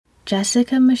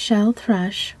Jessica Michelle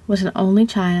Thrush was an only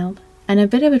child and a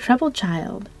bit of a troubled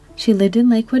child. She lived in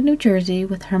Lakewood, New Jersey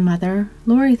with her mother,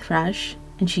 Lori Thrush,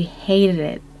 and she hated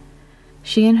it.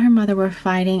 She and her mother were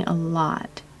fighting a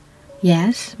lot.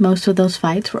 Yes, most of those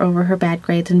fights were over her bad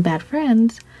grades and bad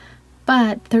friends,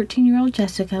 but 13-year-old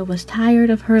Jessica was tired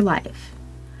of her life.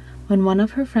 When one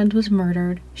of her friends was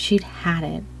murdered, she'd had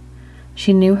it.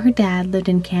 She knew her dad lived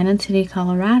in Cannon City,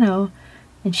 Colorado,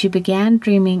 and she began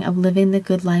dreaming of living the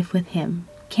good life with him.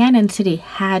 Cannon City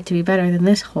had to be better than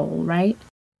this hole, right?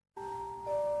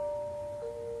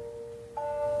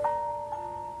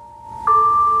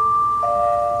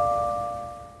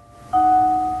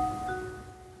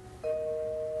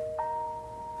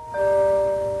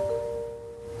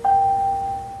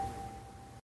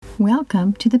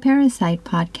 Welcome to the Parricide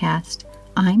podcast.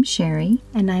 I'm Sherry.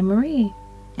 And I'm Marie.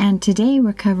 And today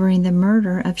we're covering the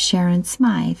murder of Sharon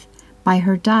Smythe by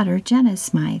her daughter, Jenna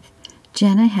Smythe.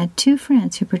 Jenna had 2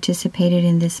 friends who participated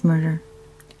in this murder.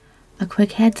 A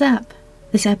quick heads up.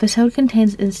 This episode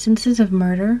contains instances of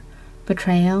murder,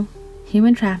 betrayal,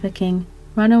 human trafficking,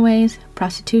 runaways,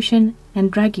 prostitution,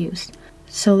 and drug use.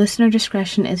 So listener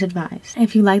discretion is advised.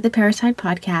 If you like the Parricide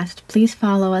podcast, please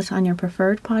follow us on your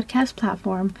preferred podcast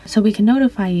platform so we can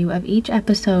notify you of each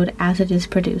episode as it is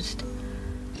produced.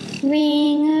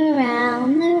 Ring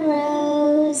around the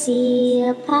rosy,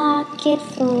 a pocket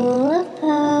full of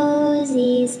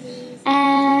posies.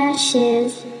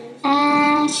 Ashes,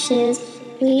 ashes,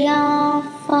 we all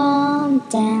fall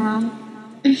down.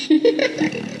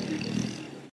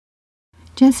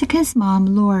 Jessica's mom,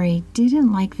 Lori,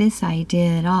 didn't like this idea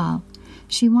at all.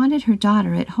 She wanted her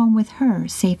daughter at home with her,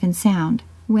 safe and sound.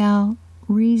 Well,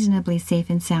 reasonably safe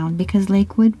and sound, because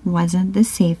Lakewood wasn't the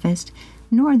safest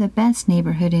nor the best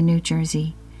neighborhood in New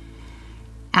Jersey.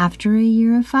 After a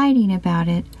year of fighting about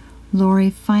it, Lori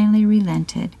finally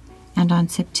relented, and on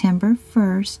September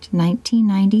 1st,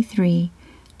 1993,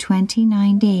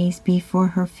 29 days before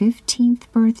her 15th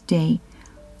birthday,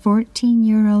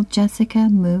 14-year-old Jessica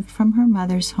moved from her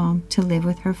mother's home to live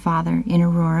with her father in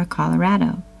Aurora,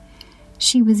 Colorado.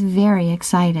 She was very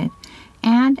excited,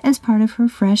 and as part of her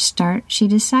fresh start, she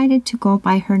decided to go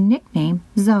by her nickname,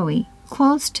 Zoie,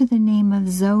 close to the name of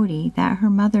Zoie that her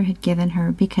mother had given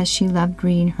her because she loved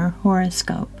reading her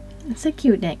horoscope. It's a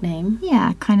cute nickname.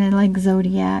 Yeah, kind of like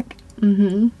Zodiac.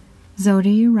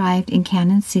 Zoie arrived in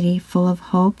Cannon City full of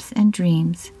hopes and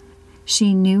dreams.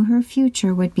 She knew her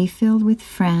future would be filled with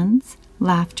friends,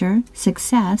 laughter,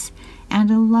 success,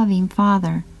 and a loving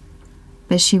father.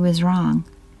 But she was wrong.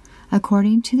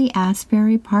 According to the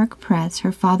Asbury Park Press,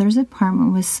 her father's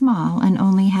apartment was small and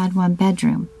only had 1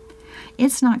 bedroom.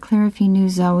 It's not clear if he knew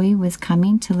Zoie was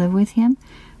coming to live with him,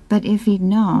 but if he'd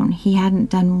known, he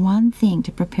hadn't done one thing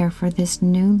to prepare for this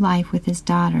new life with his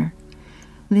daughter.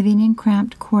 Living in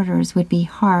cramped quarters would be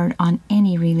hard on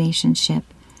any relationship.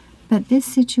 But this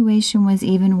situation was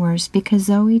even worse because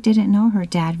Zoie didn't know her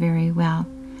dad very well,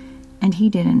 and he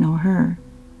didn't know her.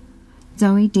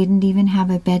 Zoie didn't even have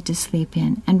a bed to sleep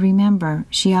in, and remember,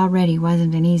 she already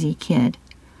wasn't an easy kid.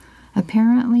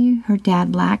 Apparently, her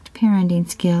dad lacked parenting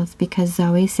skills because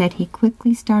Zoie said he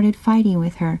quickly started fighting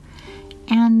with her,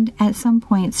 and at some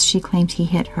points she claimed he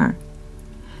hit her.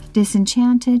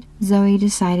 Disenchanted, Zoie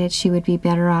decided she would be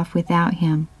better off without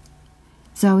him.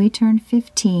 Zoie turned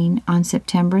 15 on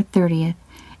September 30th,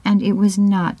 and it was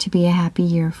not to be a happy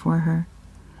year for her.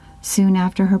 Soon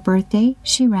after her birthday,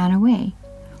 she ran away,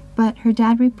 but her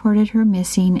dad reported her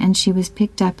missing and she was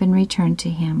picked up and returned to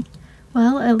him.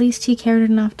 Well, at least he cared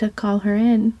enough to call her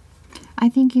in. I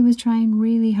think he was trying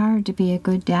really hard to be a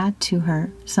good dad to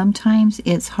her. Sometimes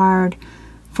it's hard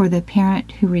for the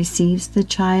parent who receives the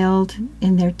child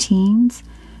in their teens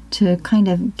to kind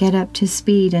of get up to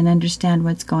speed and understand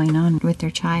what's going on with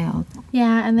their child.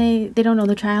 Yeah, and they don't know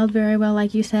the child very well,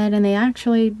 like you said, and they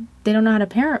don't know how to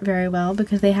parent very well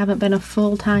because they haven't been a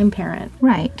full-time parent.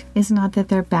 Right. It's not that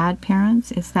they're bad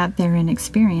parents, it's that they're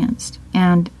inexperienced.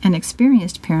 And an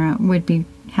experienced parent would be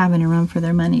having a run for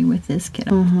their money with this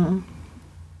kiddo.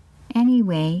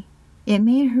 Anyway, it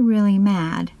made her really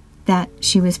mad that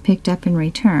she was picked up and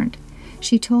returned.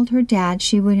 She told her dad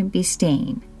she wouldn't be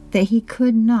staying, that he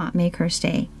could not make her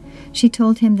stay. She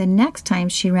told him the next time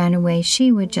she ran away,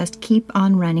 she would just keep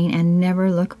on running and never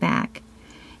look back.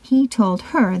 He told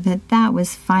her that that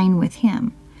was fine with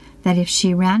him, that if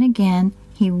she ran again,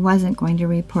 he wasn't going to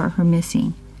report her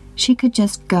missing. She could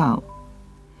just go.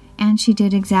 And she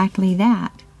did exactly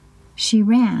that. She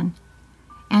ran.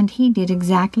 And he did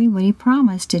exactly what he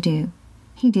promised to do.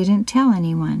 He didn't tell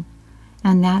anyone.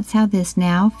 And that's how this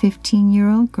now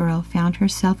 15-year-old girl found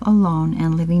herself alone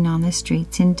and living on the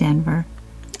streets in Denver.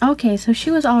 Okay, so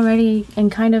she was already in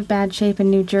kind of bad shape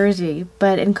in New Jersey,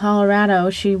 but in Colorado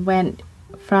she went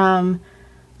from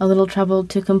a little troubled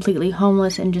to completely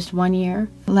homeless in just 1 year.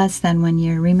 Less than 1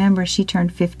 year. Remember, she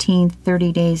turned 15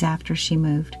 30 days after she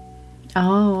moved.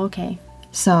 Oh, okay.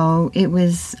 So it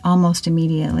was almost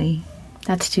immediately.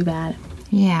 That's too bad.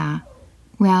 Yeah.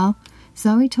 Well,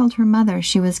 Zoe told her mother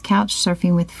she was couch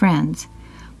surfing with friends,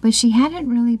 but she hadn't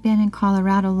really been in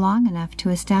Colorado long enough to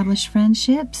establish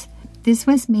friendships. This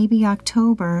was maybe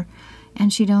October,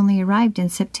 and she'd only arrived in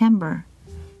September.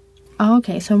 Oh,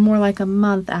 okay, so more like a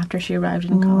month after she arrived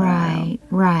in Colorado.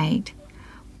 Right.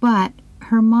 But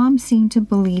her mom seemed to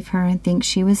believe her and think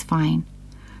she was fine.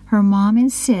 Her mom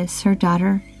insists her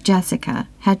daughter, Jessica,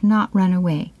 had not run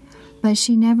away, but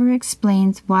she never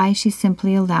explains why she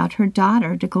simply allowed her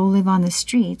daughter to go live on the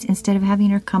streets instead of having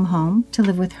her come home to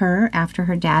live with her after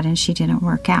her dad and she didn't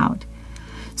work out.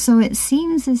 So it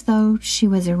seems as though she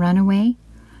was a runaway,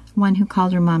 one who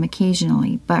called her mom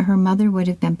occasionally, but her mother would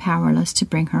have been powerless to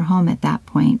bring her home at that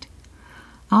point.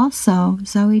 Also,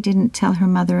 Zoe didn't tell her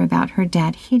mother about her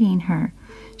dad hitting her.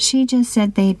 She just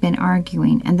said they'd been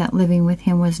arguing and that living with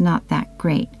him was not that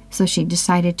great, so she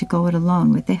decided to go it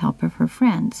alone with the help of her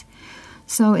friends.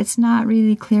 So it's not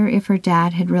really clear if her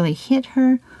dad had really hit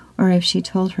her or if she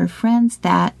told her friends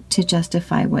that to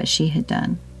justify what she had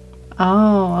done.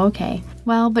 Oh, okay.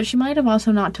 Well, but she might have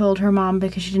also not told her mom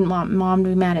because she didn't want mom to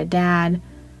be mad at dad.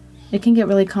 It can get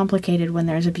really complicated when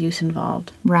there's abuse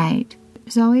involved. Right.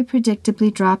 Zoe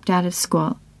predictably dropped out of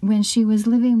school. When she was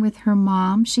living with her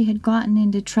mom, she had gotten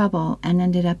into trouble and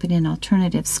ended up in an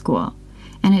alternative school.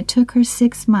 And it took her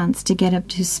 6 months to get up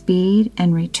to speed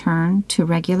and return to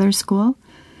regular school.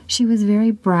 She was very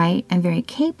bright and very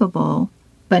capable,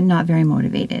 but not very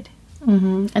motivated.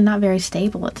 And not very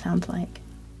stable, it sounds like.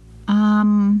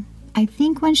 I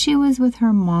think when she was with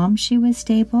her mom, she was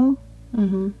stable.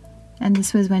 And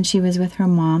this was when she was with her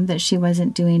mom that she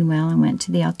wasn't doing well and went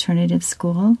to the alternative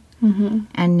school.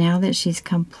 And now that she's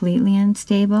completely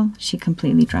unstable, she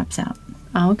completely drops out.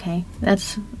 Oh, okay.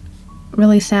 That's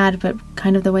really sad, but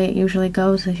kind of the way it usually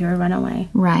goes if you're a runaway.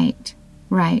 Right.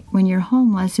 When you're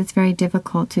homeless, it's very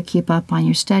difficult to keep up on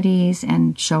your studies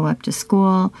and show up to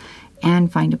school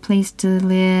and find a place to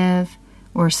live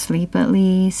or sleep at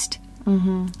least.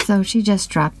 So she just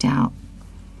dropped out.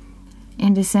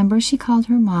 In December, she called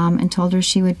her mom and told her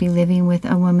she would be living with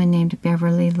a woman named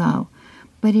Beverly Lowe.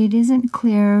 But it isn't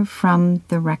clear from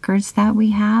the records that we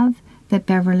have that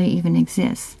Beverly even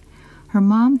exists. Her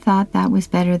mom thought that was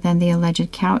better than the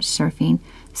alleged couch surfing,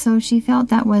 so she felt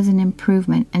that was an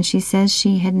improvement, and she says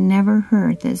she had never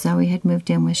heard that Zoe had moved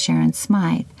in with Jenna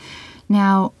Smythe.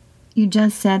 Now, you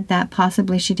just said that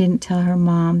possibly she didn't tell her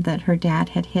mom that her dad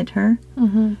had hit her.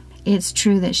 It's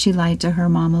true that she lied to her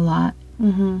mom a lot,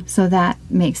 so that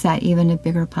makes that even a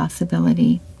bigger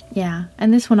possibility. Yeah,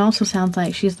 and this one also sounds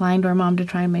like she's lying to her mom to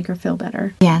try and make her feel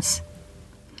better. Yes.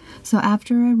 So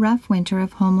after a rough winter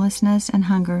of homelessness and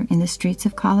hunger in the streets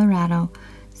of Colorado,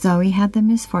 Zoe had the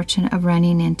misfortune of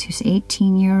running into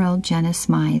 18-year-old Jenna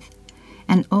Smythe,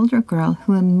 an older girl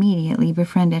who immediately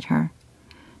befriended her.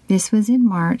 This was in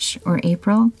March or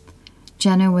April.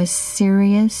 Jenna was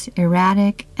serious,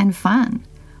 erratic, and fun.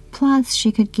 Plus,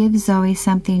 she could give Zoe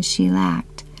something she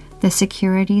lacked, the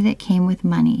security that came with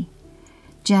money.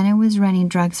 Jenna was running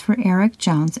drugs for Eric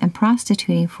Jones and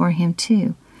prostituting for him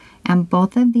too, and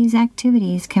both of these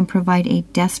activities can provide a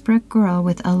desperate girl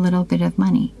with a little bit of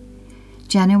money.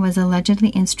 Jenna was allegedly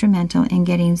instrumental in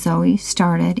getting Zoe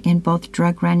started in both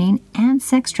drug running and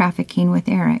sex trafficking with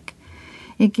Eric.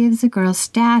 It gives a girl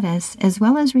status as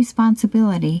well as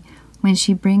responsibility when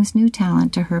she brings new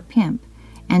talent to her pimp,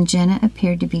 and Jenna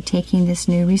appeared to be taking this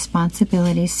new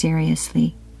responsibility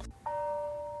seriously.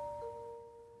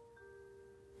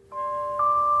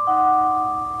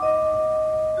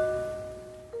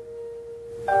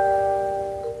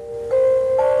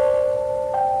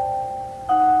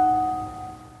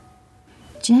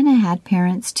 Jenna had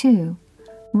parents too,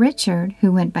 Richard,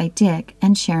 who went by Dick,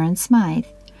 and Sharon Smythe,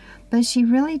 but she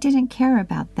really didn't care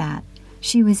about that.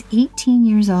 She was 18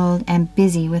 years old and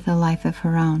busy with a life of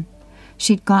her own.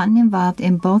 She'd gotten involved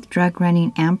in both drug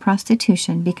running and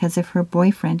prostitution because of her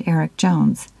boyfriend, Eric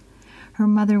Jones. Her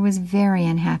mother was very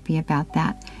unhappy about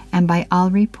that, and by all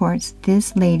reports,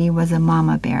 this lady was a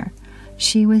mama bear.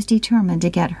 She was determined to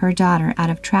get her daughter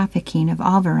out of trafficking of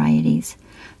all varieties.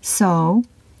 So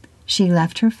she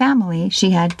left her family.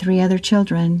 She had 3 other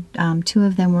children. 2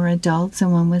 of them were adults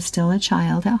and 1 was still a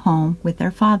child at home with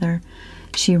their father.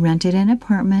 She rented an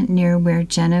apartment near where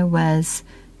Jenna was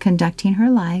conducting her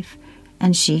life,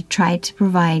 and she tried to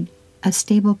provide a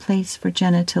stable place for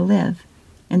Jenna to live.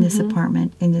 in this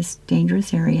apartment in this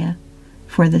dangerous area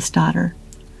for this daughter.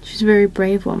 She's a very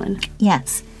brave woman.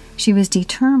 Yes, she was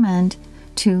determined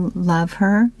to love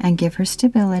her and give her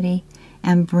stability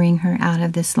and bring her out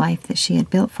of this life that she had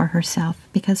built for herself,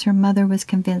 because her mother was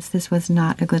convinced this was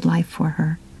not a good life for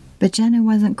her. But Jenna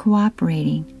wasn't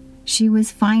cooperating. She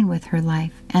was fine with her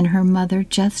life, and her mother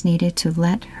just needed to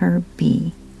let her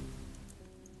be.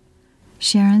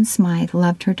 Sharon Smythe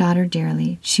loved her daughter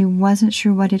dearly. She wasn't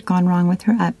sure what had gone wrong with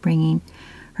her upbringing.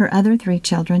 Her other 3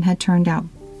 children had turned out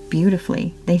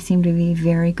beautifully. They seemed to be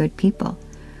very good people.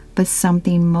 But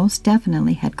something most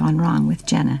definitely had gone wrong with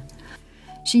Jenna.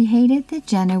 She hated that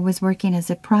Jenna was working as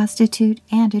a prostitute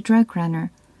and a drug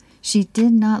runner. She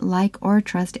did not like or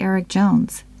trust Eric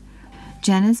Jones.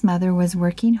 Jenna's mother was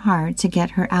working hard to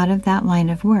get her out of that line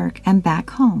of work and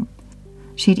back home.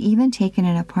 She'd even taken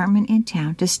an apartment in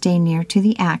town to stay near to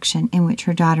the action in which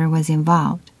her daughter was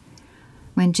involved.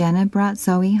 When Jenna brought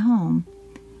Zoie home,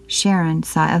 Sharon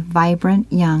saw a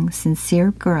vibrant, young,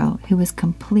 sincere girl who was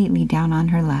completely down on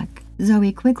her luck.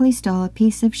 Zoie quickly stole a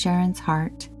piece of Sharon's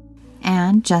heart.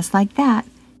 And just like that,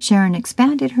 Sharon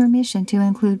expanded her mission to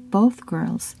include both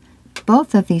girls.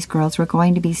 Both of these girls were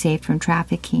going to be saved from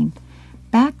trafficking.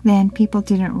 Back then, people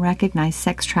didn't recognize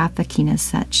sex trafficking as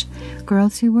such.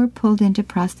 Girls who were pulled into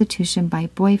prostitution by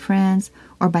boyfriends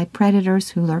or by predators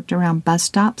who lurked around bus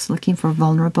stops looking for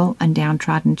vulnerable and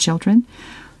downtrodden children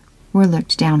were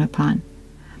looked down upon.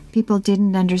 People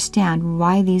didn't understand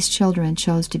why these children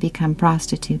chose to become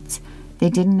prostitutes. They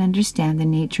didn't understand the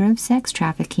nature of sex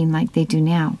trafficking like they do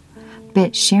now.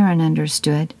 But Sharon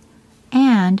understood,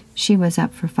 and she was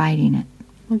up for fighting it.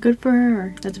 Well, good for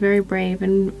her. That's very brave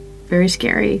and very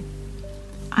scary.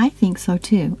 I think so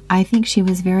too. I think she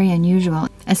was very unusual,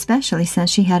 especially since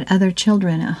she had other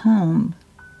children at home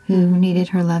who needed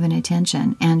her love and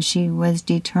attention, and she was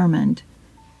determined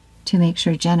to make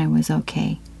sure Jenna was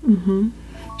okay.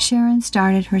 Sharon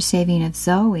started her saving of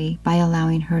Zoie by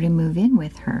allowing her to move in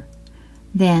with her.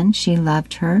 Then she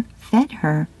loved her, fed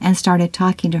her, and started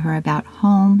talking to her about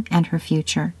home and her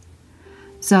future.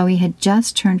 Zoie had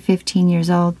just turned 15 years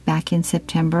old back in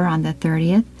September on the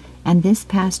 30th, and this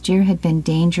past year had been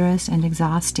dangerous and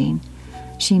exhausting.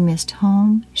 She missed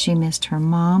home, she missed her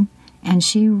mom, and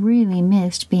she really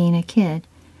missed being a kid.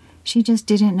 She just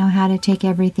didn't know how to take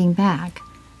everything back.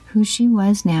 Who she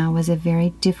was now was a very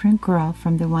different girl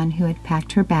from the one who had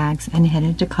packed her bags and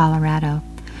headed to Colorado.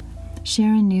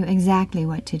 Sharon knew exactly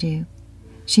what to do.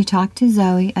 She talked to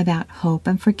Zoie about hope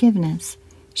and forgiveness.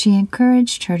 She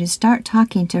encouraged her to start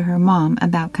talking to her mom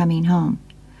about coming home.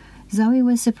 Zoie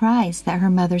was surprised that her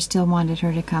mother still wanted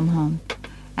her to come home.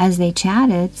 As they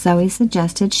chatted, Zoie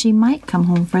suggested she might come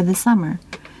home for the summer.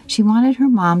 She wanted her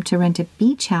mom to rent a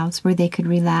beach house where they could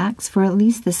relax for at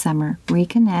least the summer,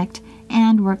 reconnect,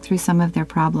 and work through some of their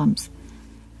problems.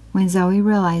 When Zoie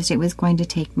realized it was going to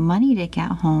take money to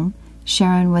get home,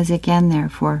 Sharon was again there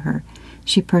for her.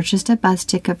 She purchased a bus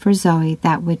ticket for Zoie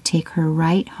that would take her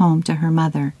right home to her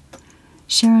mother.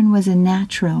 Sharon was a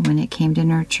natural when it came to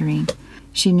nurturing.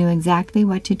 She knew exactly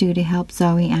what to do to help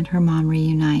Zoie and her mom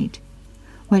reunite.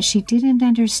 What she didn't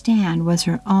understand was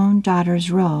her own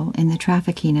daughter's role in the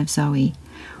trafficking of Zoie,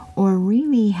 or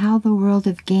really how the world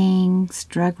of gangs,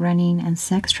 drug running, and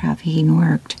sex trafficking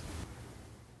worked.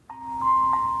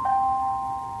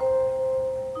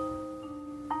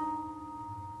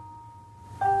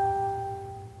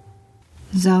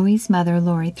 Zoe's mother,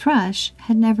 Lori Thrush,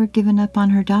 had never given up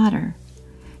on her daughter.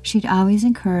 She'd always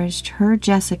encouraged her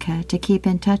Jessica to keep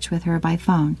in touch with her by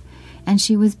phone, and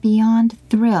she was beyond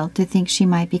thrilled to think she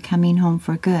might be coming home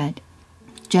for good.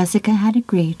 Jessica had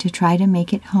agreed to try to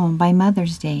make it home by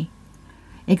Mother's Day.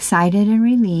 Excited and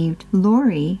relieved,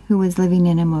 Lori, who was living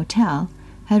in a motel,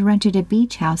 had rented a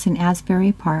beach house in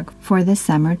Asbury Park for the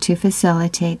summer to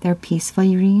facilitate their peaceful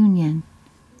reunion.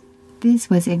 This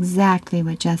was exactly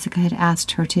what Jessica had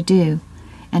asked her to do,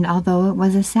 and although it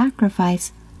was a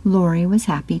sacrifice, Lori was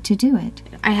happy to do it.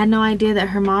 I had no idea that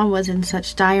her mom was in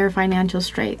such dire financial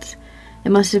straits. It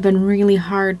must have been really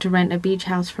hard to rent a beach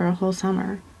house for a whole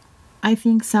summer. I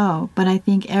think so, but I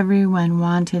think everyone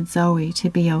wanted Zoie to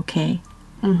be okay.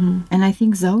 And I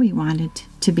think Zoie wanted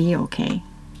to be okay.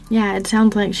 Yeah, it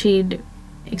sounds like she'd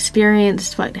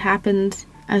experienced what happens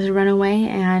as a runaway,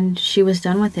 and she was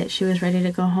done with it. She was ready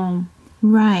to go home.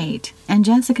 Right. And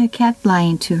Jessica kept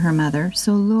lying to her mother,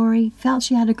 so Lori felt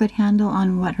she had a good handle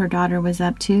on what her daughter was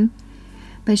up to,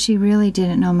 but she really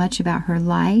didn't know much about her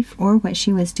life or what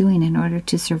she was doing in order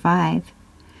to survive.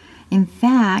 In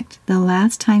fact, the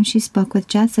last time she spoke with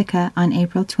Jessica on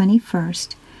April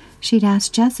 21st, she'd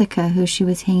asked Jessica who she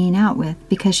was hanging out with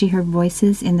because she heard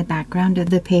voices in the background of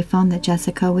the payphone that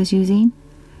Jessica was using.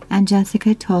 and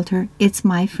Jessica told her, "It's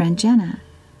my friend Jenna."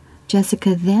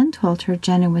 Jessica then told her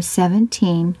Jenna was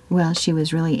 17, well, she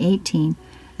was really 18,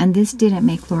 and this didn't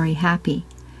make Lori happy.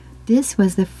 This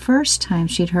was the first time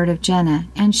she'd heard of Jenna,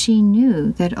 and she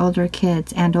knew that older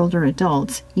kids and older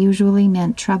adults usually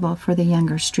meant trouble for the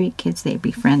younger street kids they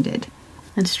befriended.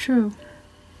 That's true.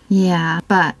 Yeah,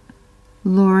 but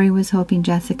Lori was hoping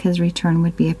Jessica's return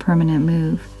would be a permanent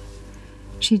move.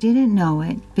 She didn't know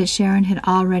it, but Sharon had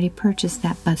already purchased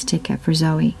that bus ticket for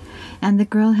Zoie, and the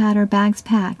girl had her bags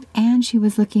packed, and she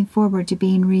was looking forward to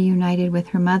being reunited with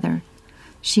her mother.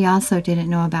 She also didn't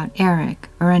know about Eric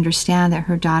or understand that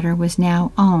her daughter was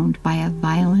now owned by a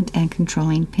violent and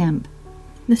controlling pimp.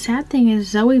 The sad thing is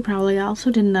Zoie probably also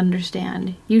didn't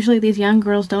understand. Usually these young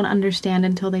girls don't understand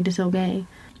until they disobey.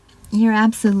 You're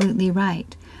absolutely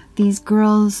right. These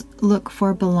girls look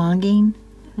for belonging.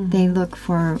 They look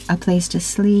for a place to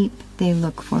sleep. They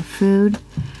look for food.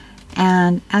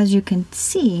 And as you can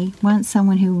see, once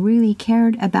someone who really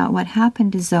cared about what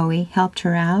happened to Zoie helped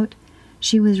her out,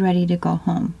 she was ready to go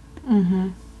home.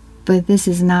 But this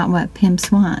is not what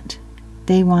pimps want.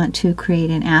 They want to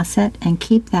create an asset and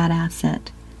keep that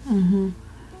asset.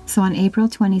 So on April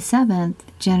 27th,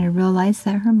 Jenna realized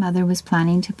that her mother was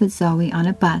planning to put Zoie on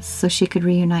a bus so she could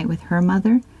reunite with her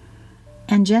mother.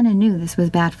 And Jenna knew this was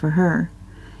bad for her.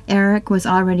 Eric was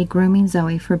already grooming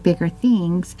Zoie for bigger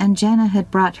things, and Jenna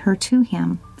had brought her to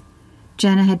him.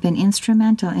 Jenna had been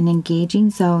instrumental in engaging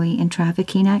Zoie in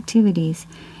trafficking activities,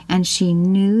 and she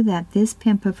knew that this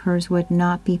pimp of hers would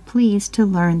not be pleased to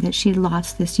learn that she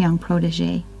lost this young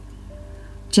protege.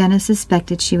 Jenna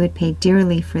suspected she would pay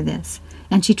dearly for this,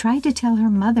 and she tried to tell her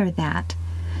mother that.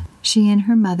 She and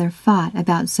her mother fought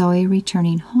about Zoie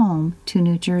returning home to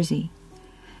New Jersey.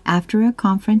 After a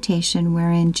confrontation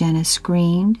wherein Jenna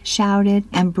screamed, shouted,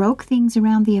 and broke things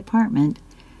around the apartment,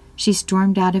 she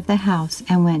stormed out of the house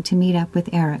and went to meet up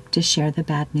with Eric to share the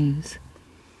bad news.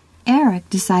 Eric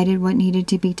decided what needed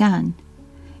to be done.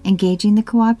 Engaging the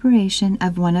cooperation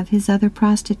of one of his other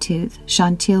prostitutes,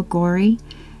 Chantil Gorey,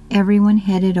 everyone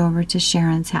headed over to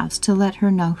Sharon's house to let her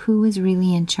know who was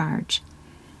really in charge.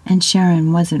 And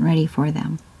Sharon wasn't ready for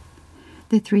them.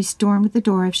 The three stormed the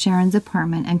door of Sharon's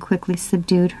apartment and quickly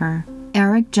subdued her.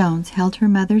 Eric Jones held her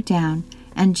mother down,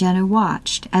 and Jenna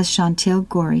watched as Chantil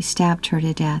Gorey stabbed her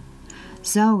to death.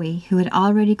 Zoie, who had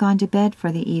already gone to bed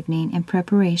for the evening in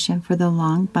preparation for the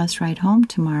long bus ride home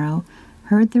tomorrow,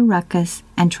 heard the ruckus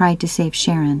and tried to save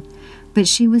Sharon, but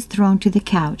she was thrown to the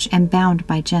couch and bound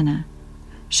by Jenna.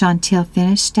 Chantil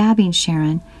finished stabbing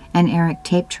Sharon, and Eric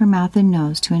taped her mouth and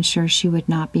nose to ensure she would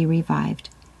not be revived.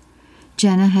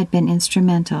 Jenna had been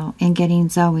instrumental in getting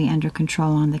Zoie under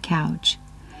control on the couch.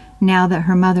 Now that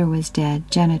her mother was dead,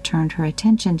 Jenna turned her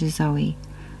attention to Zoie.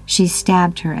 She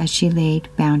stabbed her as she laid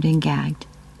bound and gagged.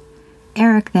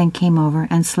 Eric then came over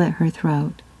and slit her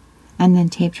throat, and then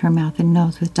taped her mouth and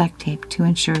nose with duct tape to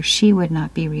ensure she would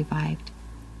not be revived.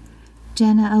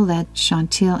 Jenna alleged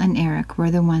Chantil and Eric were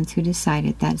the ones who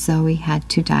decided that Zoie had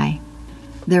to die.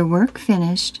 Their work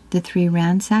finished, the three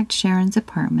ransacked Sharon's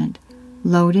apartment,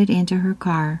 loaded into her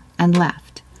car, and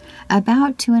left.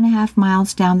 About 2.5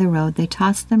 miles down the road, they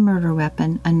tossed the murder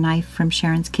weapon, a knife from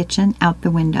Sharon's kitchen, out the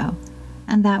window.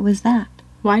 And that was that.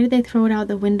 Why did they throw it out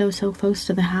the window so close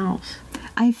to the house?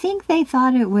 I think they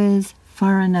thought it was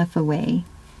far enough away.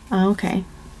 Oh, okay.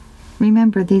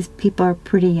 Remember, these people are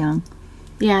pretty young.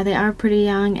 Yeah, they are pretty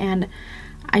young, and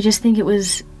I just think it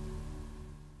was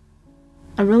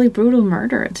a really brutal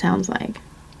murder, it sounds like.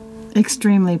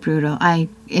 Extremely brutal.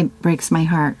 It breaks my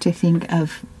heart to think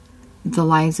of the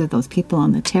lives of those people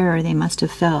and the terror they must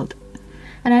have felt.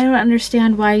 And I don't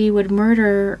understand why you would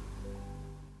murder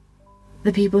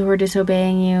the people who are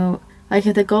disobeying you. Like,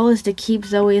 if the goal is to keep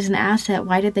Zoie as an asset,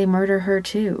 why did they murder her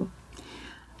too?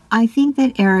 I think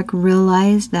that Eric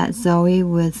realized that Zoie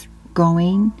was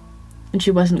going. And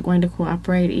she wasn't going to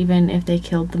cooperate even if they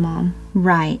killed the mom.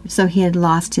 Right. So he had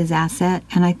lost his asset,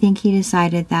 and I think he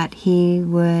decided that he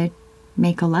would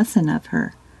make a lesson of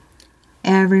her.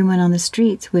 Everyone on the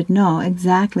streets would know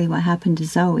exactly what happened to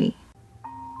Zoie.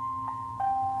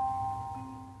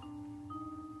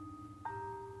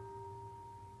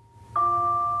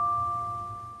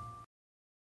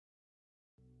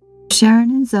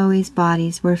 Sharon and Zoe's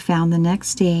bodies were found the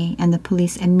next day, and the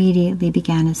police immediately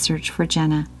began a search for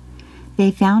Jenna. They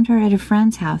found her at a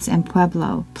friend's house in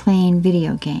Pueblo, playing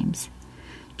video games.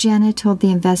 Jenna told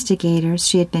the investigators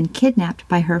she had been kidnapped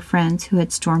by her friends who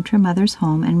had stormed her mother's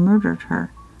home and murdered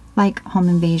her, like home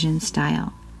invasion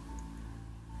style.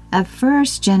 At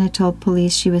first, Jenna told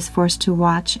police she was forced to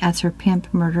watch as her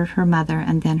pimp murdered her mother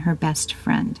and then her best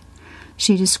friend.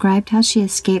 She described how she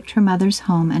escaped her mother's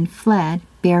home and fled,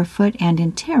 barefoot and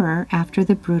in terror after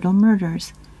the brutal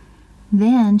murders.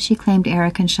 Then she claimed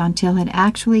Eric and Chantil had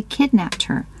actually kidnapped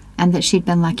her and that she'd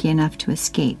been lucky enough to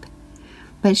escape.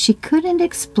 But she couldn't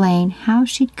explain how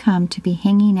she'd come to be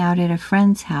hanging out at a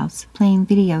friend's house playing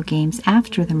video games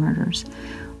after the murders,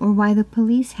 or why the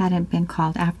police hadn't been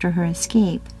called after her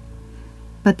escape.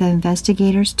 But the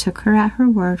investigators took her at her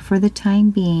word for the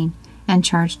time being and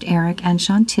charged Eric and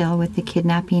Chantil with the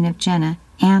kidnapping of Jenna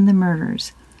and the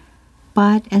murders.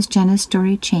 But as Jenna's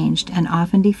story changed and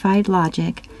often defied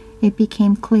logic, it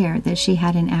became clear that she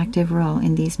had an active role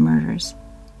in these murders.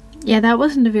 Yeah, that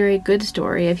wasn't a very good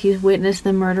story. If you've witnessed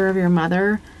the murder of your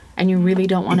mother and you really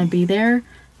don't want to be there,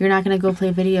 you're not going to go play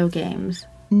video games.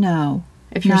 No.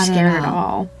 If you're scared at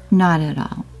all. Not at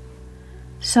all.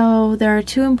 So there are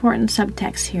two important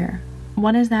subtexts here.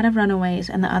 One is that of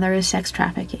runaways and the other is sex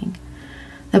trafficking.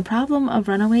 The problem of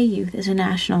runaway youth is a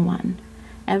national one.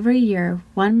 Every year,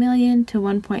 1 million to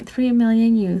 1.3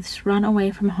 million youths run away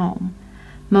from home.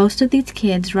 Most of these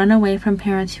kids run away from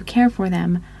parents who care for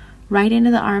them, right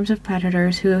into the arms of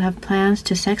predators who have plans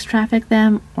to sex traffic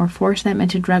them or force them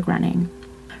into drug running.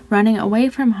 Running away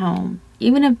from home,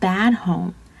 even a bad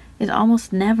home, is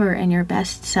almost never in your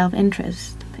best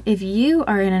self-interest. If you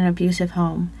are in an abusive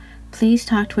home, please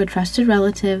talk to a trusted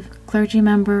relative, clergy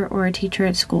member, or a teacher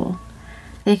at school.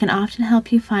 They can often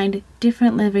help you find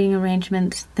different living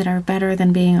arrangements that are better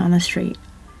than being on the street.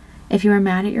 If you are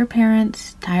mad at your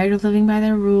parents, tired of living by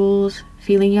their rules,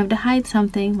 feeling you have to hide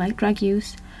something like drug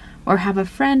use, or have a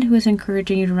friend who is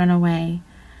encouraging you to run away,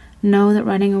 know that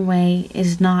running away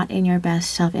is not in your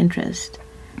best self-interest.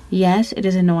 Yes, it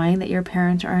is annoying that your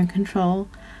parents are in control,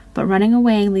 but running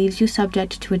away leaves you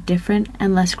subject to a different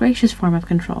and less gracious form of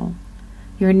control,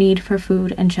 your need for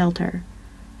food and shelter.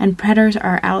 And predators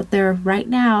are out there right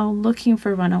now looking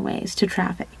for runaways to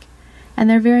traffic. And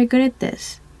they're very good at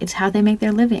this. It's how they make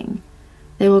their living.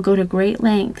 They will go to great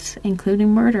lengths, including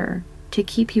murder, to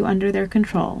keep you under their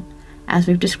control, as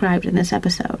we've described in this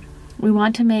episode. We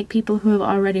want to make people who have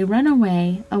already run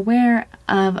away aware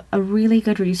of a really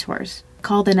good resource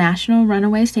called the National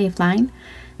Runaway Safe Line,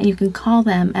 and you can call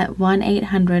them at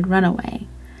 1-800-RUNAWAY.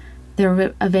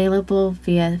 They're available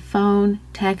via phone,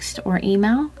 text, or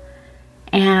email.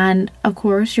 And, of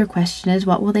course, your question is,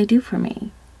 what will they do for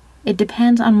me? It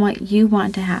depends on what you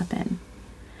want to happen.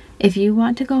 If you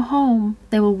want to go home,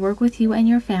 they will work with you and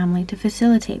your family to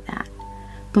facilitate that.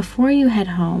 Before you head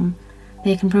home,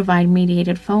 they can provide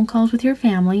mediated phone calls with your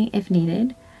family if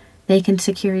needed. They can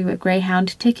secure you a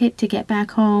Greyhound ticket to get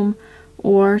back home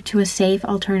or to a safe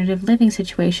alternative living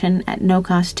situation at no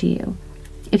cost to you.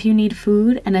 If you need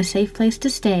food and a safe place to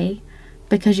stay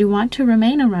because you want to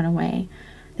remain a runaway,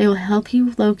 they will help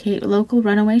you locate local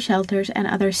runaway shelters and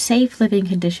other safe living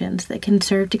conditions that can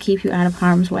serve to keep you out of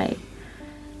harm's way.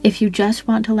 If you just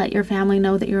want to let your family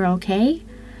know that you're okay,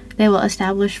 they will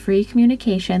establish free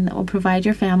communication that will provide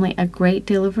your family a great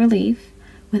deal of relief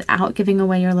without giving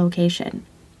away your location.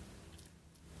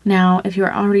 Now, if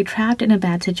you're already trapped in a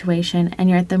bad situation and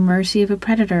you're at the mercy of a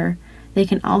predator, they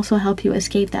can also help you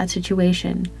escape that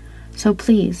situation. So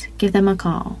please, give them a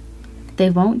call. They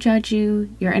won't judge you,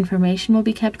 your information will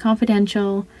be kept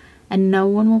confidential, and no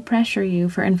one will pressure you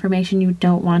for information you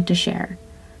don't want to share.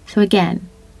 So again,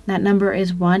 that number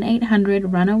is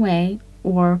 1-800-RUNAWAY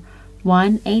or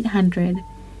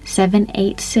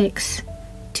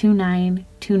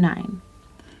 1-800-786-2929.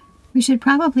 We should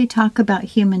probably talk about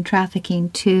human trafficking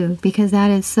too, because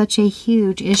that is such a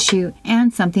huge issue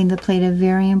and something that played a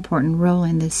very important role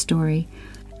in this story.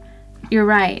 You're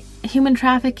right. Human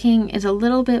trafficking is a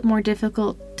little bit more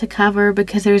difficult to cover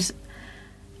because there's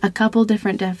a couple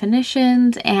different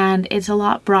definitions and it's a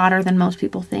lot broader than most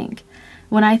people think.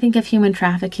 When I think of human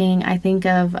trafficking, I think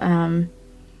of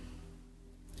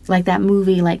like that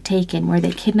movie like Taken, where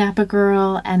they kidnap a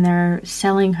girl and they're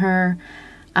selling her,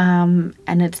 and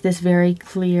it's this very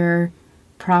clear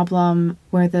problem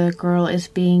where the girl is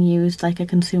being used like a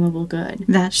consumable good.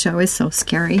 That show is so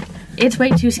scary. It's way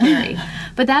too scary.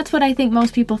 But that's what I think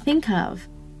most people think of.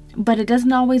 But it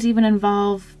doesn't always even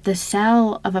involve the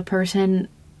sale of a person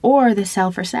or the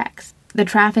sale for sex. The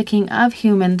trafficking of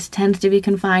humans tends to be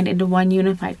confined into one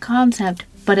unified concept,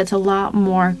 but it's a lot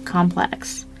more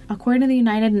complex. According to the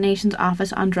United Nations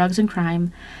Office on Drugs and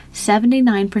Crime,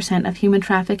 79% of human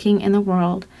trafficking in the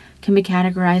world can be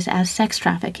categorized as sex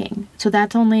trafficking. So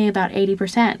that's only about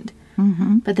 80%.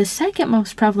 Mm-hmm. But the second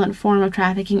most prevalent form of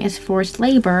trafficking is forced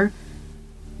labor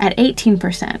at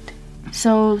 18%.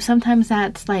 So sometimes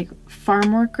that's like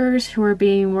farm workers who are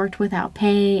being worked without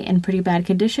pay in pretty bad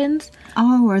conditions.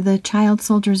 Oh, or the child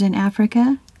soldiers in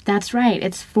Africa? That's right.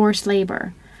 It's forced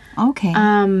labor. Okay.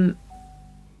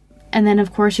 And then,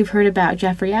 of course, you've heard about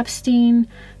Jeffrey Epstein,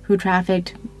 who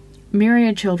trafficked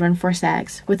myriad children for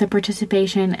sex with the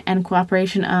participation and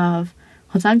cooperation of,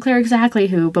 well, it's unclear exactly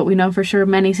who, but we know for sure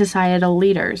many societal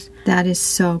leaders. That is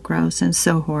so gross and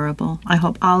so horrible. I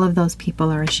hope all of those people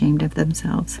are ashamed of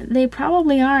themselves. They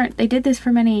probably aren't. They did this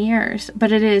for many years,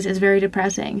 but it's very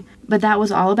depressing. But that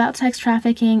was all about sex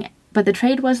trafficking, but the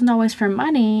trade wasn't always for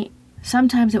money.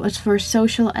 Sometimes it was for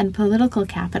social and political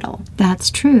capital. That's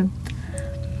true.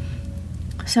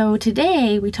 So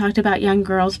today we talked about young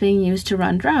girls being used to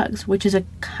run drugs, which is a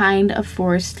kind of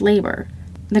forced labor.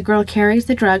 The girl carries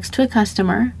the drugs to a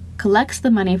customer, collects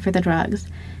the money for the drugs,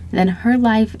 and then her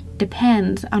life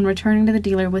depends on returning to the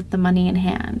dealer with the money in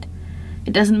hand.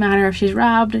 It doesn't matter if she's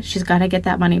robbed, she's got to get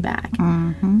that money back.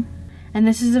 Mm-hmm. And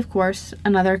this is, of course,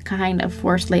 another kind of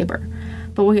forced labor.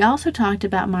 But we also talked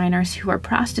about minors who are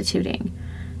prostituting,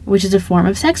 which is a form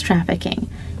of sex trafficking.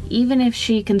 Even if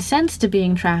she consents to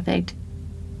being trafficked,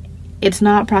 it's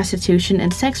not prostitution,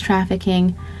 it's sex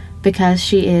trafficking because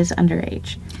she is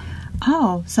underage.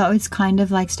 Oh, so it's kind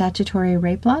of like statutory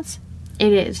rape laws?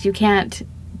 It is. You can't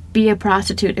be a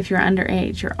prostitute if you're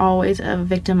underage. You're always a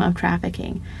victim of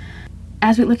trafficking.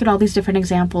 As we look at all these different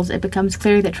examples, it becomes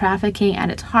clear that trafficking at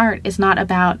its heart is not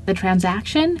about the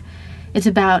transaction, it's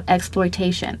about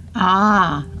exploitation.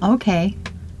 Ah, okay.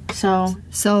 So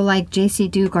like J.C.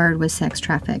 Dugard was sex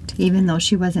trafficked, even though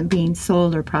she wasn't being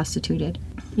sold or prostituted.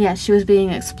 yes, she was being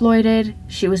exploited.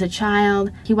 She was a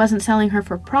child. He wasn't selling her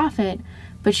for profit,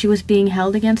 but she was being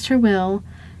held against her will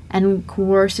and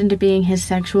coerced into being his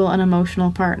sexual and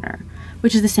emotional partner,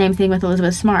 which is the same thing with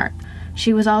Elizabeth Smart.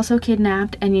 She was also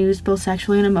kidnapped and used both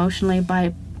sexually and emotionally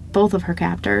by both of her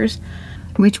captors.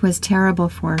 Which was terrible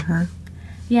for her.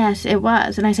 Yes, it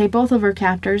was. And I say both of her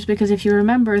captors because if you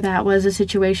remember, that was a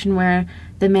situation where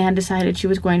the man decided she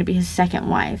was going to be his second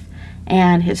wife.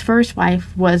 And his first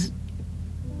wife was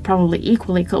probably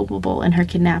equally culpable in her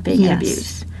kidnapping and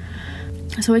abuse.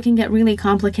 So it can get really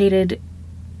complicated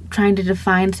trying to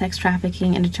define sex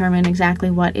trafficking and determine exactly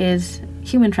what is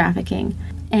human trafficking.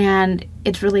 And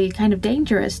it's really kind of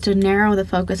dangerous to narrow the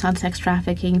focus on sex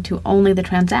trafficking to only the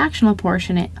transactional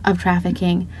portion of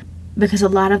trafficking, because a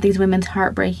lot of these women's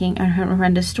heartbreaking and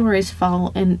horrendous stories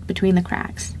fall in between the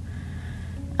cracks.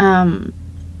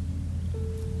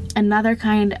 Another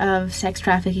kind of sex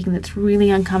trafficking that's really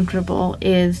uncomfortable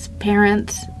is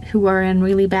parents who are in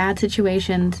really bad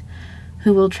situations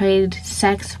who will trade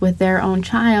sex with their own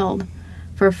child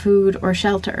for food or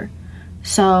shelter.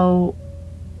 So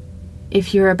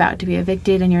if you're about to be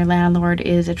evicted and your landlord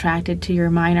is attracted to your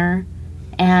minor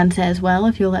and says, well,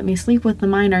 if you'll let me sleep with the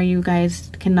minor, you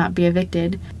guys cannot be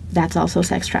evicted, that's also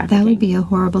sex trafficking. That would be a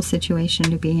horrible situation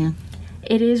to be in.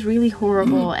 It is really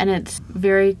horrible, and it's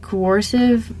very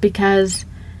coercive because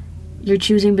you're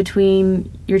choosing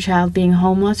between your child being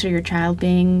homeless or your child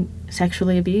being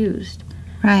sexually abused.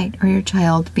 Right, or your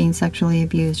child being sexually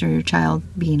abused or your child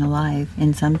being alive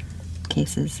in some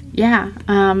cases. Yeah,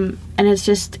 and it's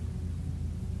just,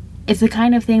 it's the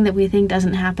kind of thing that we think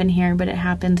doesn't happen here, but it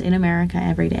happens in America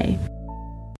every day.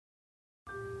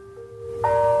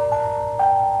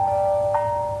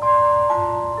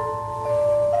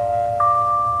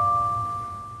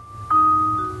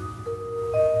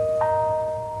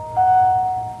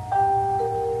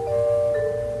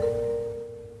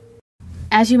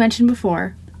 As you mentioned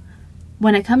before,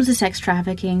 when it comes to sex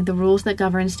trafficking, the rules that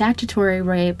govern statutory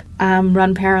rape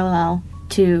run parallel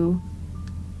to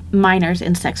minors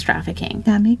in sex trafficking.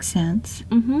 That makes sense.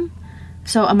 Mm-hmm.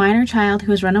 So a minor child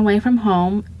who has run away from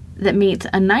home that meets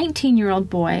a 19-year-old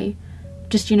boy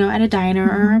just, at a diner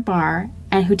or a bar,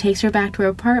 and who takes her back to her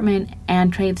apartment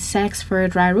and trades sex for a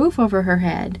dry roof over her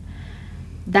head,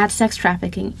 that's sex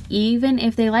trafficking. Even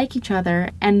if they like each other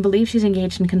and believe she's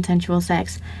engaged in consensual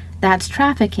sex, that's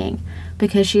trafficking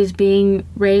because she's being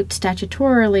raped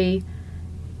statutorily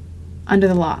under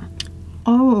the law.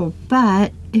 Oh,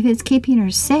 but if it's keeping her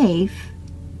safe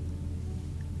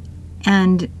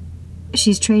and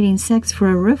she's trading sex for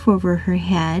a roof over her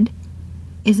head,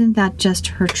 isn't that just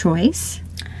her choice?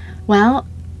 Well,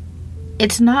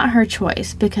 it's not her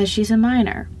choice because she's a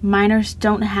minor. Minors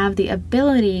don't have the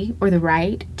ability or the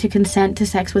right to consent to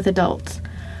sex with adults.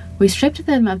 We stripped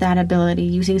them of that ability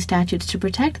using statutes to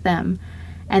protect them,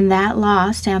 and that law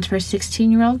stands for a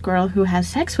 16-year-old girl who has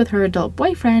sex with her adult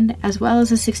boyfriend as well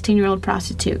as a 16-year-old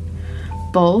prostitute.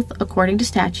 Both, according to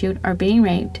statute, are being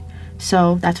raped,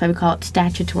 so that's why we call it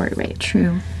statutory rape.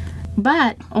 True.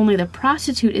 But only the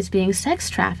prostitute is being sex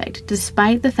trafficked,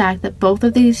 despite the fact that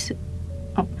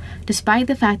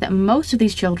most of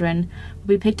these children will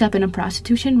be picked up in a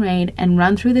prostitution raid and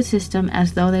run through the system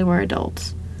as though they were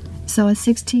adults. So a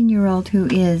 16-year-old who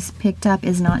is picked up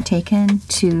is not taken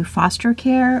to foster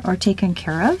care or taken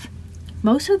care of?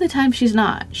 Most of the time she's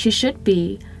not. She should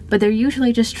be, but they're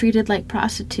usually just treated like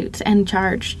prostitutes and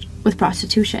charged with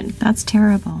prostitution. That's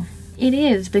terrible. It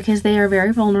is, because they are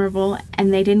very vulnerable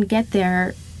and they didn't get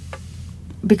there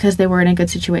because they were in a good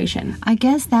situation. I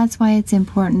guess that's why it's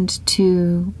important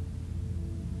to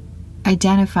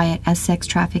identify it as sex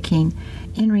trafficking.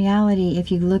 In reality,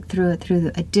 if you look through it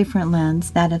through a different lens,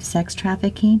 that of sex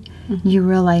trafficking, you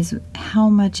realize how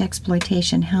much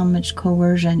exploitation, how much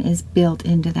coercion is built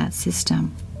into that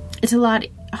system. It's a lot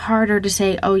harder to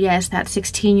say, oh yes, that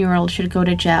 16-year-old should go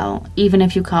to jail, even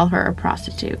if you call her a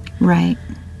prostitute. Right.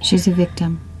 She's a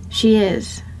victim. She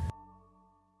is.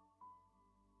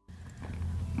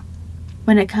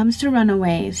 When it comes to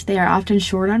runaways, they are often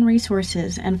short on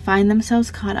resources and find themselves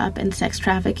caught up in sex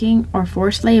trafficking or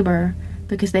forced labor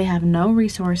because they have no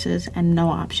resources and no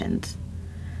options.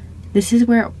 This is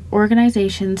where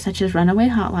organizations such as Runaway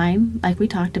Hotline, like we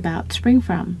talked about, spring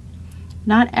from.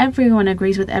 Not everyone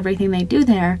agrees with everything they do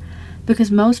there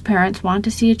because most parents want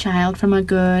to see a child from a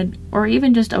good or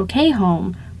even just okay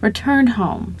home returned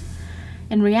home.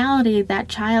 In reality, that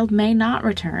child may not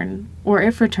return, or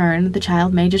if returned, the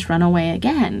child may just run away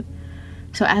again.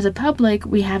 So as a public,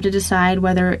 we have to decide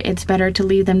whether it's better to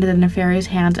leave them to the nefarious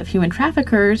hands of human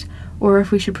traffickers, or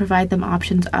if we should provide them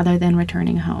options other than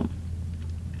returning home.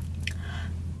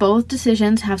 Both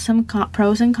decisions have some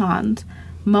pros and cons.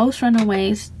 Most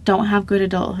runaways don't have good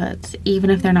adulthoods, even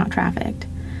if they're not trafficked.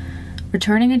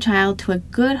 Returning a child to a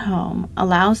good home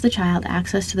allows the child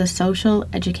access to the social,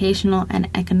 educational, and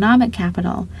economic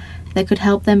capital that could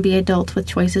help them be adults with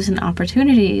choices and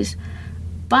opportunities,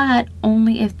 but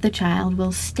only if the child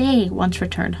will stay once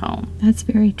returned home. That's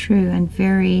very true and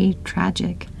very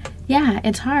tragic. Yeah,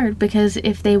 it's hard because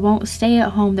if they won't stay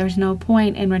at home, there's no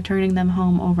point in returning them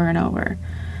home over and over.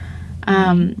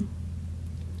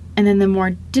 And then the more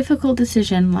difficult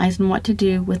decision lies in what to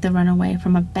do with the runaway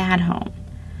from a bad home.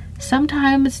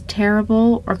 Sometimes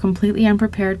terrible or completely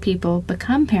unprepared people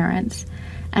become parents,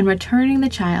 and returning the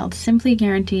child simply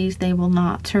guarantees they will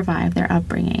not survive their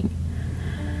upbringing,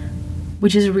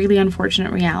 which is a really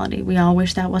unfortunate reality. We all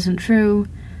wish that wasn't true,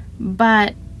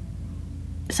 but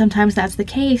sometimes that's the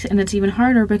case, and it's even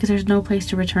harder because there's no place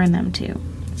to return them to.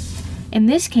 In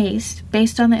this case,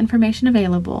 based on the information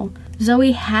available,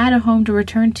 Zoie had a home to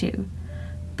return to,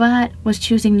 but was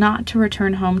choosing not to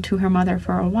return home to her mother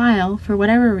for a while for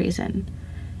whatever reason.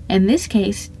 In this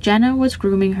case, Jenna was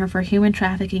grooming her for human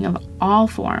trafficking of all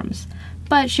forms,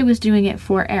 but she was doing it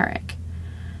for Eric.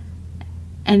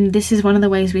 And this is one of the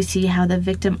ways we see how the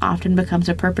victim often becomes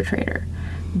a perpetrator.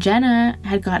 Jenna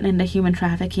had gotten into human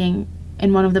trafficking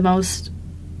in one of the most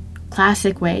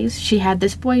classic ways. She had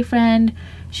this boyfriend,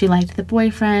 she liked the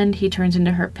boyfriend, he turns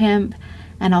into her pimp,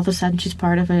 and all of a sudden she's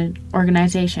part of an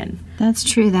organization. That's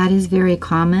true. That is very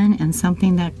common and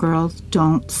something that girls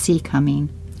don't see coming.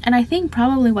 And I think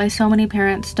probably why so many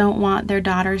parents don't want their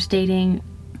daughters dating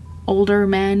older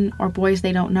men or boys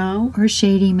they don't know. Or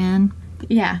shady men.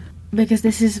 Yeah, because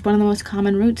this is one of the most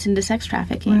common routes into sex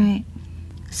trafficking. Right.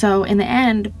 So in the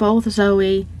end, both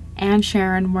Zoie and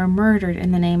Sharon were murdered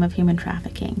in the name of human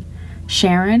trafficking.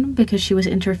 Sharon, because she was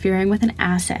interfering with an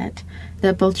asset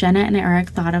that both Jenna and Eric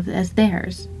thought of as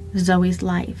theirs, Zoe's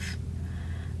life.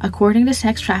 According to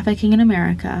Sex Trafficking in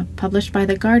America, published by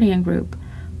the Guardian Group,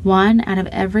 1 out of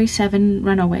every 7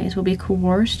 runaways will be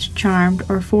coerced, charmed,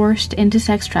 or forced into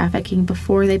sex trafficking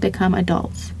before they become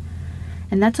adults.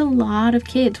 And that's a lot of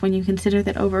kids when you consider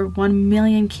that over 1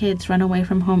 million kids run away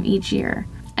from home each year.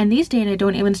 And these data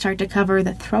don't even start to cover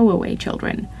the throwaway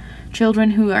children.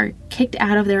 Children who are kicked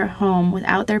out of their home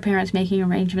without their parents making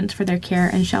arrangements for their care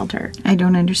and shelter. I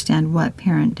don't understand what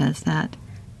parent does that.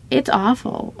 It's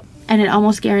awful, and it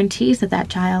almost guarantees that that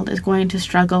child is going to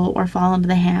struggle or fall into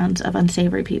the hands of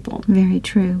unsavory people. Very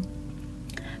true.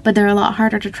 But they're a lot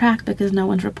harder to track because no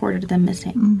one's reported them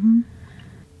missing. Mm-hmm.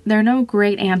 There are no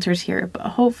great answers here, but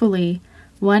hopefully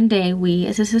one day we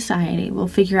as a society will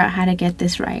figure out how to get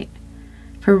this right.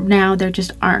 For now, there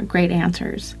just aren't great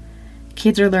answers.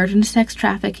 Kids are lured into sex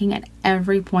trafficking at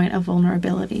every point of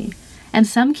vulnerability. And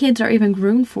some kids are even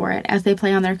groomed for it as they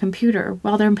play on their computer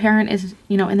while their parent is,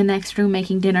 in the next room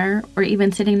making dinner or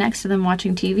even sitting next to them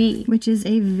watching TV. Which is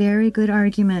a very good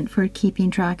argument for keeping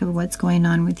track of what's going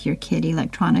on with your kid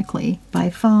electronically.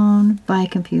 By phone, by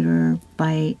computer,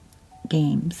 by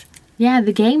games. Yeah,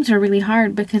 the games are really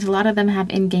hard because a lot of them have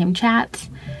in-game chats.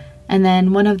 And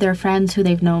then one of their friends who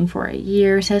they've known for a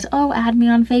year says, "Oh, add me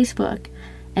on Facebook."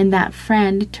 And that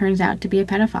friend turns out to be a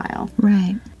pedophile.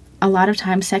 Right. A lot of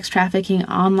times sex trafficking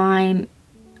online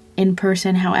in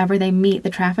person, however they meet the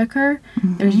trafficker,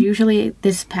 there's usually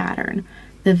this pattern.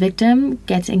 The victim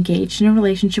gets engaged in a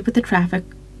relationship with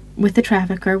the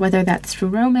trafficker, whether that's through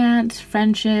romance,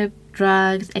 friendship,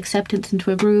 drugs, acceptance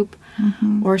into a group,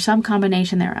 or some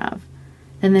combination thereof.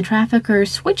 Then the trafficker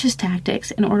switches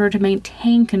tactics in order to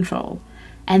maintain control,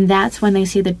 and that's when they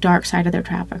see the dark side of their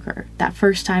trafficker, that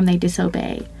first time they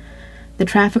disobey. The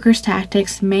trafficker's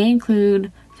tactics may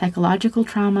include psychological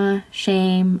trauma,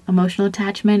 shame, emotional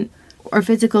attachment, or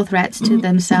physical threats to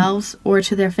themselves or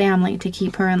to their family to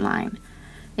keep her in line.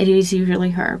 It is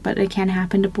usually her, but it can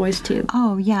happen to boys too.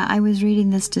 Oh, yeah, I was reading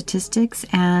the statistics,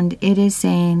 and it is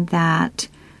saying that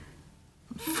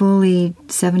fully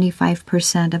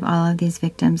 75% of all of these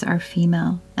victims are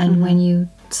female. And when you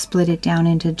split it down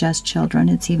into just children,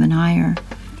 it's even higher.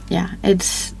 Yeah,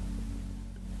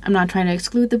 I'm not trying to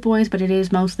exclude the boys, but it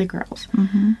is mostly girls.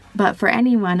 But for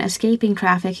anyone, escaping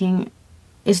trafficking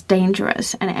is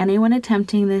dangerous, and anyone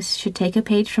attempting this should take a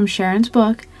page from Sharon's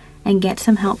book and get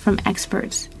some help from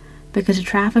experts, because a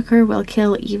trafficker will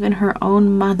kill even her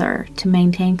own mother to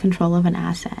maintain control of an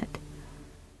asset.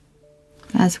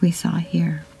 As we saw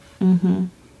here.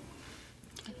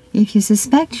 If you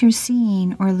suspect you're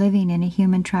seeing or living in a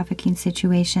human trafficking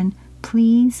situation,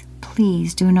 please,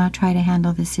 please do not try to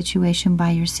handle this situation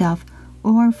by yourself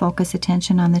or focus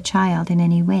attention on the child in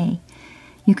any way.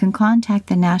 You can contact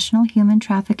the National Human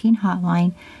Trafficking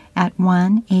Hotline at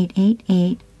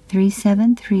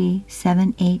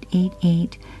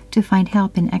 1-888-373-7888 to find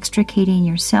help in extricating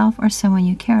yourself or someone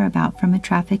you care about from a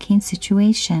trafficking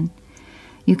situation.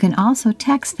 You can also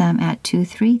text them at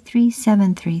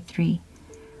 233-733.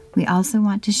 We also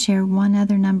want to share one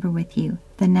other number with you.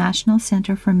 The National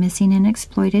Center for Missing and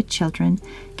Exploited Children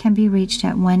can be reached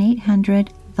at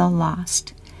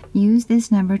 1-800-THE-LOST. Use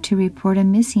this number to report a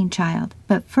missing child,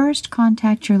 but first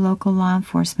contact your local law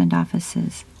enforcement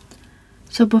offices.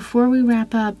 So before we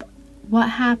wrap up, what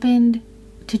happened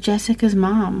to Jessica's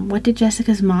mom? What did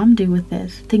Jessica's mom do with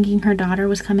this, thinking her daughter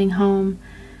was coming home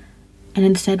and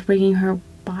instead bringing her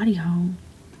body home?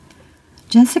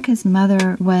 Jessica's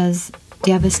mother was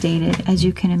devastated, as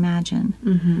you can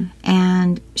imagine.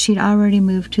 And she'd already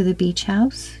moved to the beach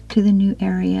house, to the new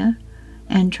area,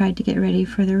 and tried to get ready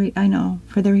for the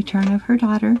return of her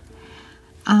daughter.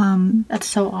 That's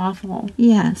so awful.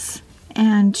 Yes.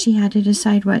 And she had to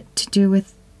decide what to do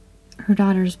with her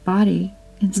daughter's body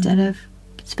instead of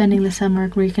spending the summer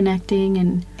reconnecting.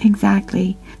 And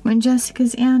exactly. When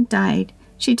Jessica's aunt died,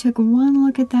 she took one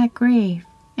look at that grave,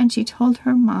 and she told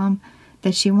her mom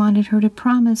that she wanted her to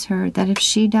promise her that if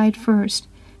she died first,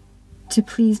 to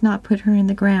please not put her in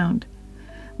the ground.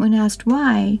 When asked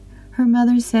why, her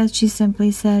mother says she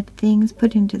simply said things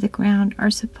put into the ground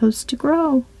are supposed to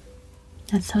grow.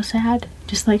 That's so sad,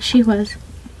 just like she was.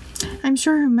 I'm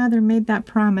sure her mother made that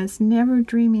promise, never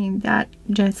dreaming that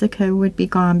Jessica would be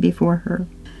gone before her.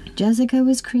 Jessica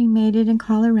was cremated in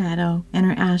Colorado, and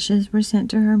her ashes were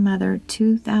sent to her mother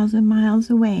 2,000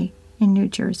 miles away in New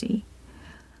Jersey.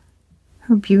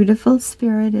 Her beautiful,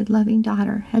 spirited, loving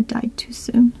daughter had died too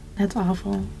soon. That's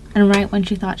awful. And right when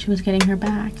she thought she was getting her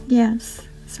back. Yes.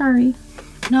 Sorry.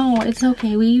 No, it's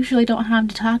okay. We usually don't have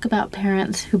to talk about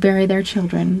parents who bury their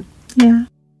children. Yeah.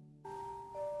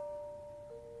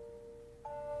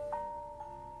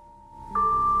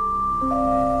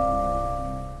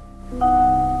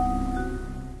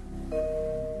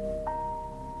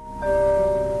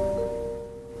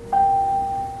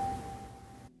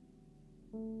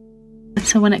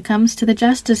 So when it comes to the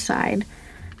justice side,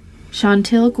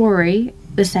 Chantil Gorey,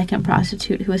 the second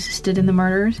prostitute who assisted in the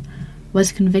murders,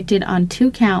 was convicted on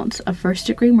 2 counts of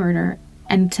first-degree murder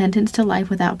and sentenced to life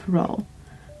without parole.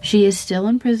 She is still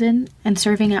in prison and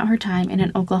serving out her time in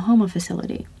an Oklahoma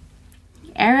facility.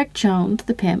 Eric Jones,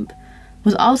 the pimp,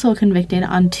 was also convicted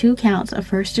on 2 counts of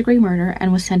first-degree murder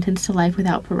and was sentenced to life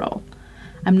without parole.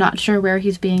 I'm not sure where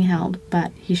he's being held,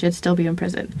 but he should still be in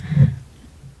prison.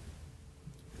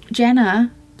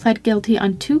 Jenna pled guilty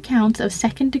on 2 counts of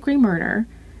second-degree murder.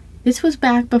 This was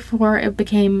back before it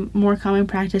became more common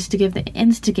practice to give the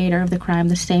instigator of the crime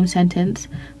the same sentence.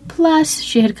 Plus,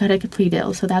 she had cut a plea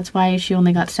deal, so that's why she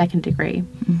only got second degree.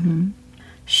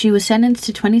 She was sentenced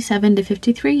to 27 to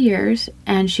 53 years,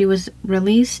 and she was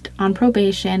released on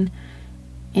probation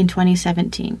in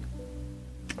 2017.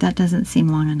 That doesn't seem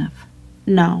long enough.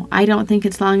 No, I don't think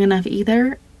it's long enough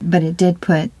either. But it did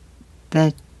put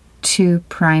the 2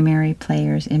 primary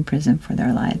players in prison for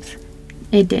their lives.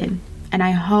 It did. And I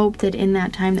hope that in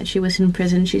that time that she was in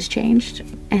prison, she's changed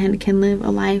and can live a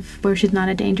life where she's not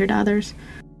a danger to others.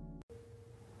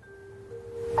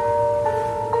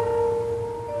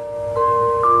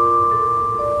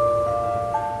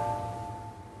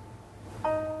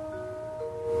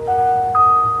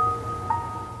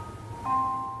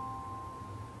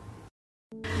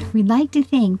 We'd like to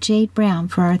thank Jade Brown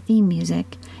for our theme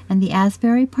music, and the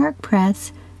Asbury Park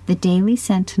Press, the Daily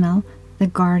Sentinel, the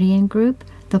Guardian Group,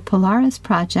 the Polaris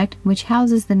Project, which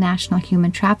houses the National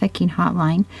Human Trafficking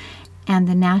Hotline, and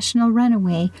the National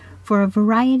Runaway for a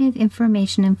variety of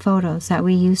information and photos that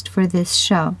we used for this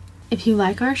show. If you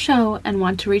like our show and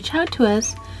want to reach out to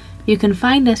us, you can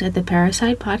find us at the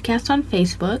Parricide Podcast on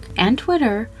Facebook and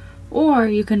Twitter, or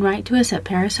you can write to us at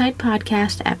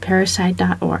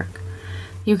parricidepodcast@parricide.org.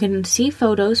 You can see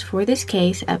photos for this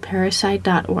case at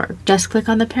parricide.org. Just click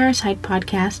on the Parricide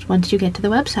Podcast once you get to the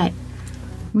website.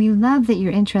 We love that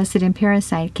you're interested in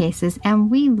parricide cases,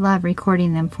 and we love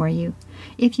recording them for you.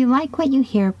 If you like what you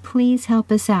hear, please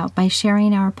help us out by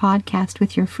sharing our podcast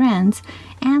with your friends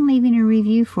and leaving a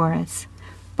review for us.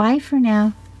 Bye for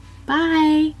now.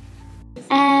 Bye!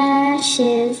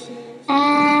 Ashes,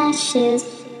 ashes,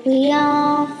 we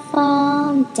all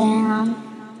fall down.